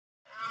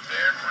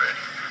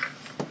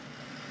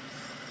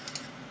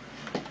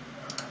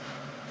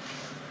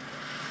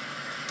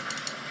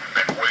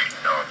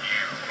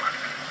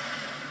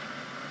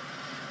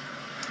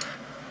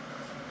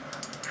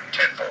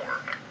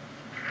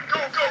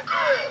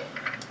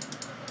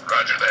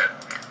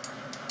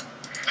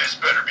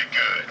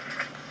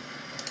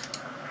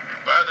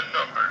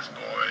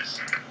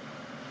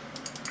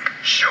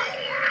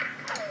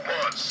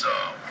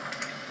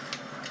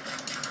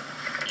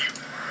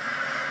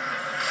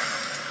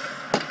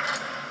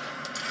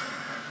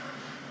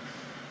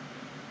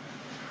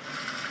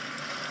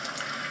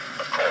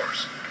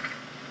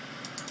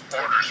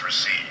Orders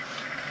received.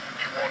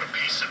 You want a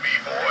piece of me,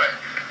 boy?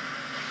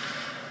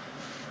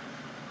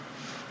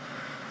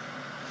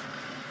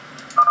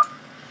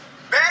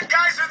 Bad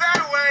guys are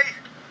that way!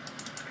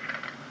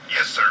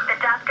 Yes, sir.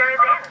 The doctor is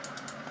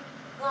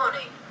in.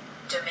 Warning.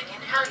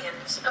 Dominion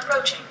Hellions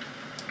approaching.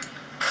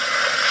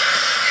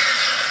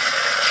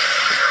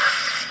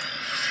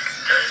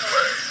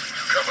 Gateway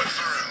coming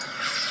through.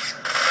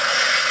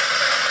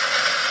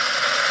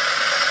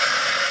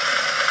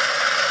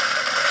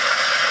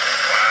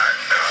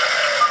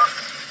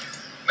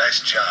 Nice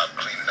job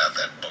cleaning out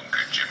that bunker,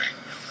 Jimmy.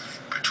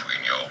 Between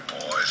your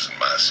boys and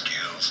my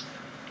skills,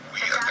 we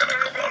are gonna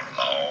go a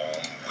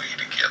long way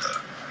together.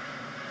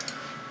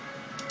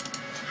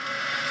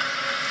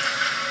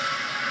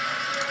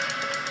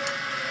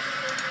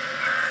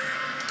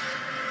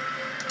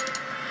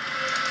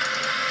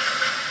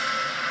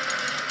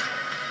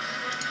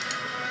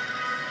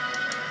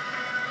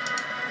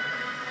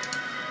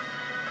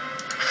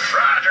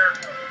 Roger.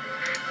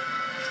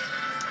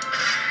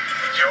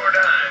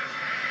 Jordan.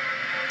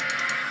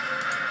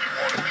 You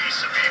want a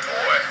piece of me,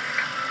 boy?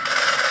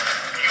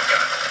 You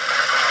got it.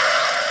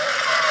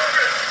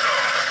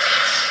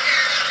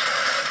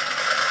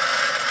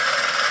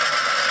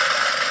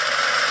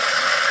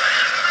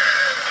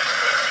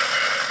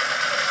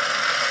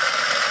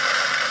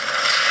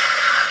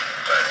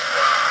 Let's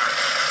rock.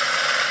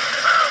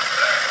 How's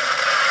that?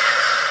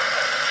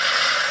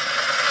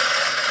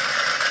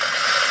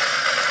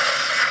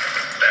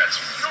 Let's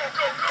go,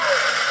 go, go.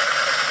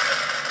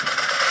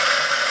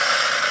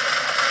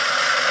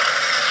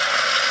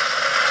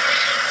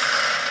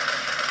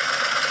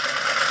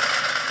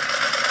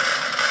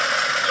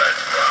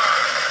 Let's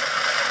rock.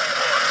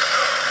 Who wants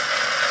some?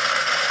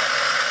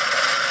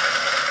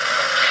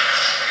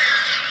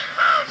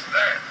 How's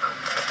that for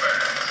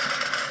romance?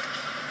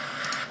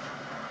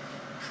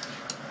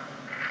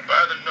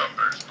 By the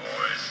numbers,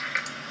 boys.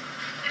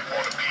 You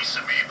want a piece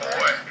of me,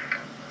 boy?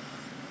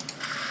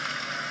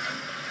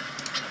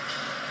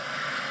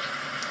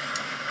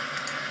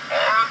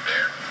 Armed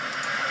there.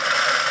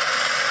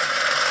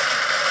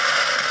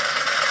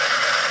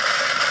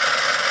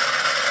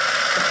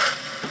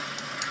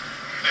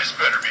 This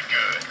better be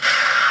good.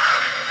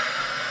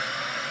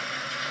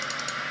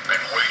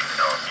 Been waiting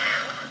on you.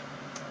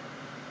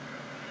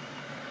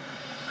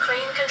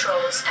 Crane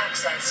controls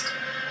accessed.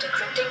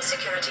 Decrypting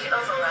security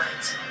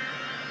overrides.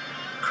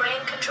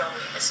 Crane control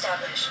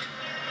established.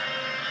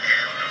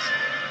 Beautiful.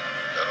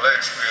 Now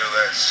let's fill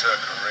that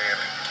sucker in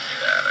and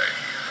get out of